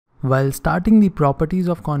While starting the properties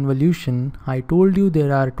of convolution, I told you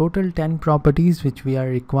there are total 10 properties which we are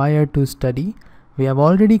required to study. We have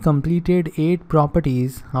already completed 8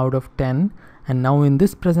 properties out of 10, and now in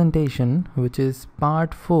this presentation, which is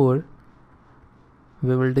part 4,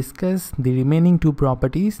 we will discuss the remaining 2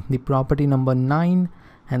 properties, the property number 9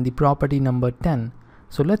 and the property number 10.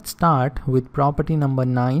 So let's start with property number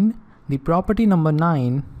 9. The property number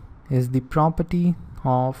 9 is the property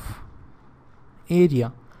of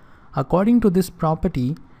area. According to this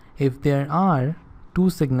property, if there are two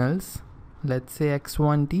signals, let's say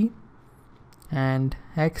x1t and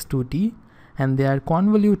x2t, and they are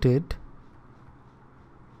convoluted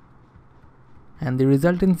and the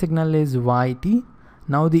resultant signal is yt,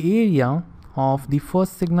 now the area of the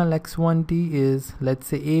first signal x1t is, let's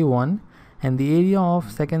say, a1, and the area of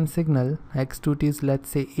second signal x2t is, let's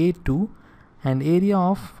say, a2, and area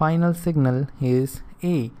of final signal is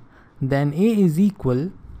a. Then a is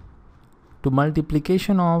equal to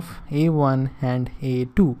multiplication of a1 and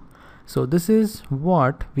a2. So this is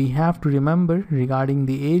what we have to remember regarding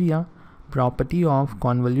the area property of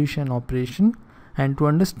convolution operation. And to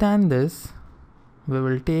understand this, we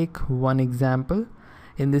will take one example.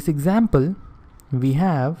 In this example, we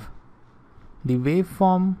have the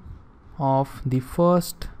waveform of the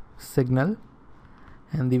first signal,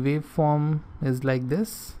 and the waveform is like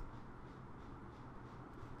this.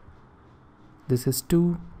 This is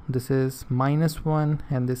 2, this is -1,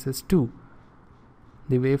 and this is 2.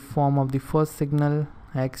 The waveform of the first signal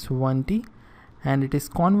x1t, and it is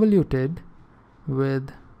convoluted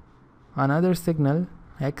with another signal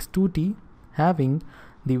x2t having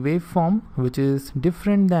the waveform which is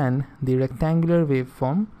different than the rectangular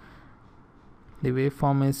waveform. The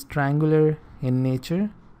waveform is triangular in nature.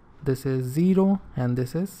 This is 0 and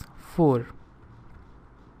this is 4.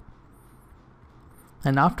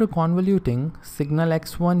 And after convoluting signal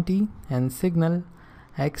x1t and signal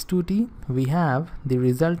x2t, we have the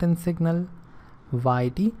resultant signal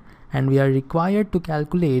yt, and we are required to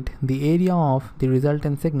calculate the area of the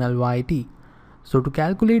resultant signal yt. So to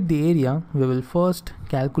calculate the area, we will first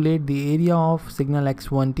calculate the area of signal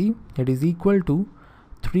x1t. It is equal to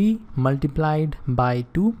 3 multiplied by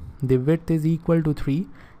 2. The width is equal to 3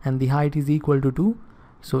 and the height is equal to 2.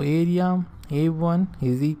 So area A1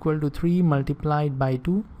 is equal to 3 multiplied by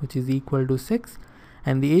 2, which is equal to 6.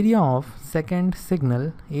 And the area of second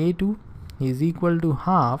signal A2 is equal to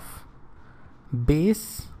half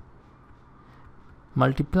base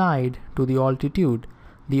multiplied to the altitude.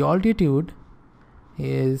 The altitude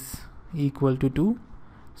is equal to 2.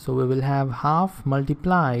 So we will have half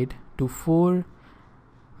multiplied to 4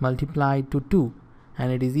 multiplied to 2,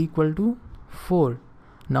 and it is equal to 4.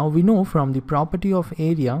 Now we know from the property of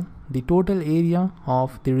area, the total area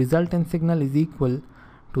of the resultant signal is equal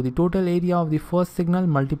to the total area of the first signal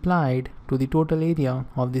multiplied to the total area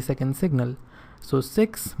of the second signal. So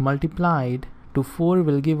 6 multiplied to 4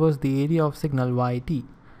 will give us the area of signal yt.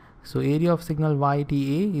 So area of signal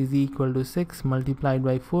yta is equal to 6 multiplied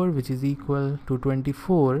by 4, which is equal to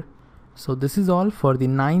 24. So this is all for the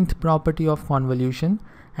 9th property of convolution.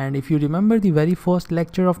 And if you remember the very first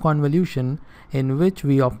lecture of convolution, in which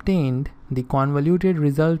we obtained the convoluted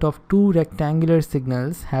result of two rectangular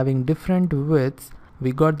signals having different widths,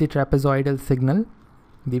 we got the trapezoidal signal.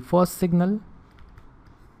 The first signal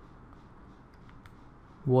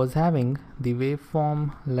was having the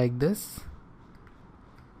waveform like this,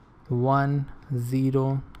 1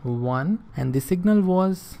 0 1, and the signal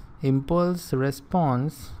was impulse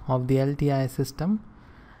response of the LTI system.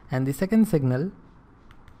 And the second signal,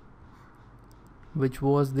 which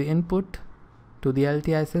was the input to the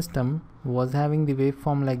LTI system, was having the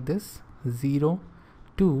waveform like this, 0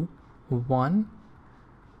 2 1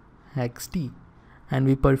 xt. And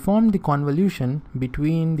we performed the convolution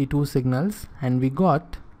between the two signals, and we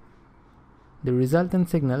got the resultant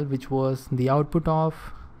signal, which was the output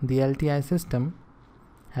of the LTI system,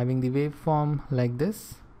 having the waveform like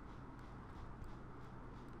this,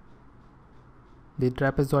 the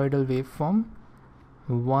trapezoidal waveform,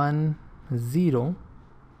 1 0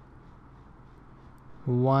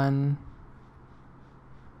 1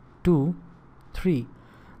 2 3.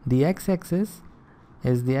 The x-axis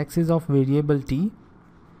is the axis of variable t,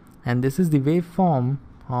 and this is the waveform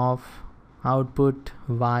of output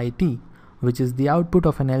yt, which is the output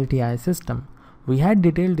of an LTI system. We had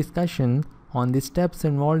detailed discussion on the steps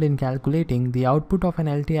involved in calculating the output of an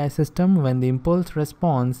LTI system when the impulse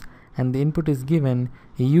response and the input is given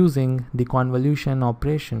using the convolution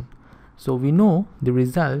operation. So we know the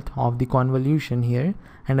result of the convolution here,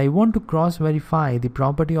 and I want to cross verify the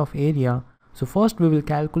property of area. So first we will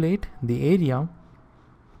calculate the area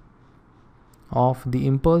of the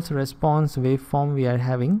impulse response waveform we are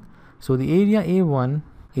having. So the area A1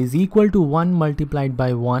 is equal to 1 multiplied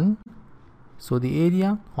by 1. So the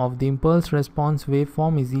area of the impulse response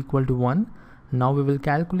waveform is equal to 1. Now we will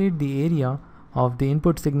calculate the area of the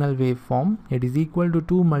input signal waveform. It is equal to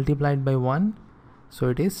 2 multiplied by 1. So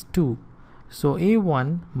it is 2. So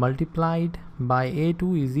A1 multiplied by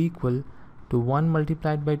A2 is equal to 1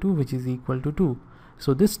 multiplied by 2, which is equal to 2.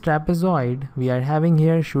 So this trapezoid we are having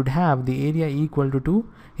here should have the area equal to 2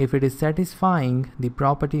 if it is satisfying the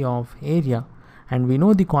property of area. And we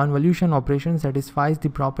know the convolution operation satisfies the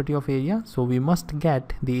property of area, so we must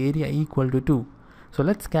get the area equal to 2. So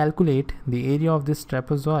let's calculate the area of this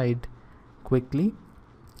trapezoid quickly.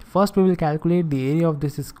 First we will calculate the area of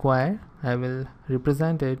this square. I will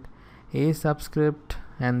represent it A subscript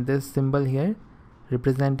and this symbol here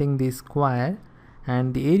representing the square,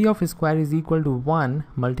 and the area of a square is equal to 1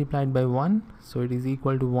 multiplied by 1, so it is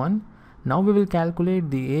equal to 1. Now we will calculate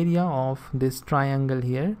the area of this triangle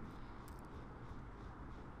here.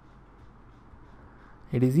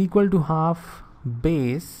 It is equal to half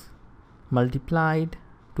base multiplied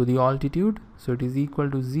to the altitude, so it is equal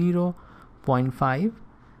to 0.5.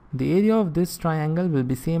 The area of this triangle will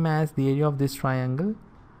be same as the area of this triangle.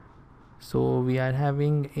 So we are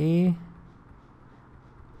having a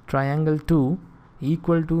triangle 2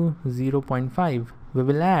 equal to 0.5. We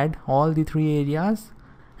will add all the three areas,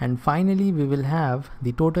 and finally we will have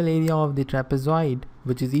the total area of the trapezoid,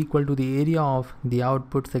 which is equal to the area of the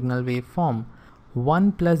output signal waveform.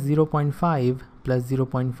 1 plus 0.5 plus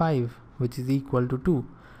 0.5, which is equal to 2.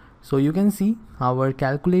 So you can see our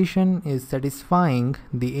calculation is satisfying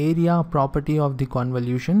the area property of the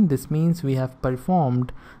convolution. This means we have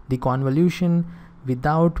performed the convolution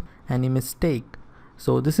without any mistake.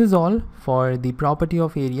 So this is all for the property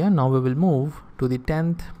of area. Now we will move to the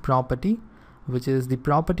 10th property, which is the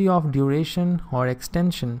property of duration or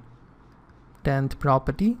extension. 10th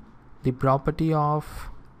property, the property of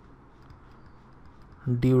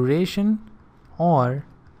duration or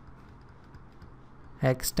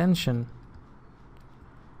extension.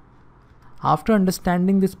 After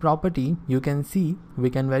understanding this property, you can see we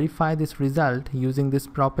can verify this result using this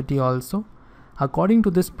property also. According to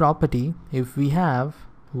this property, if we have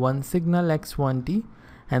one signal x1t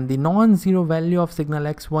and the non-zero value of signal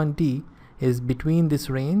x1t is between this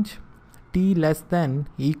range, t less than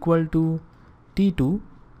equal to t2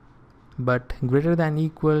 but greater than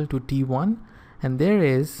equal to t1, and there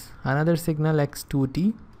is another signal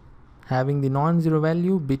x2t having the non-zero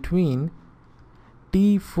value between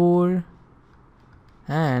t4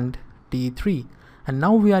 and t3. And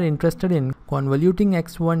now we are interested in convoluting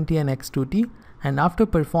x1t and x2t, and after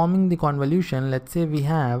performing the convolution, let's say we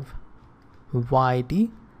have yt.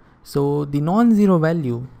 So the non-zero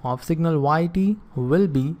value of signal yt will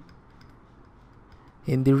be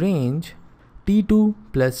in the range t2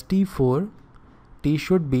 plus t4. T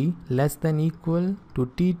should be less than equal to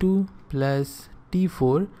t2 plus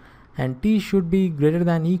t4, and t should be greater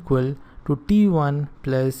than equal to t1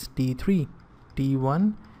 plus t3.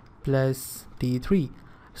 t1 plus t3.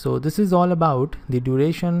 So this is all about the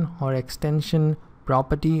duration or extension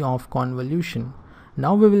property of convolution.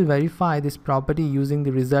 Now we will verify this property using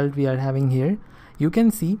the result we are having here. You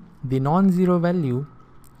can see the non-zero value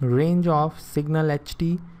range of signal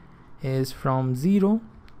ht is from 0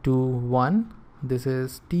 to 1. This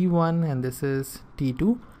is t1 and this is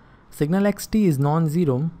t2. Signal xt is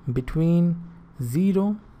non-zero between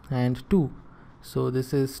 0 and 2. So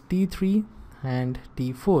this is t3 and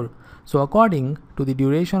t4. So according to the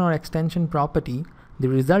duration or extension property, the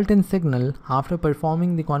resultant signal after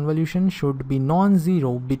performing the convolution should be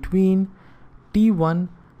non-zero between t1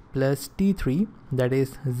 plus t3, that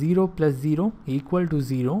is 0 plus 0 equal to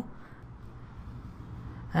 0,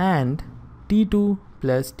 and t2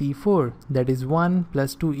 plus t4, that is 1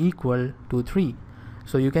 plus 2 equal to 3.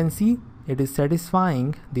 So you can see it is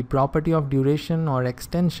satisfying the property of duration or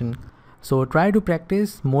extension. So try to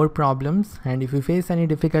practice more problems, and if you face any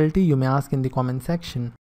difficulty, you may ask in the comment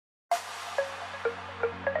section.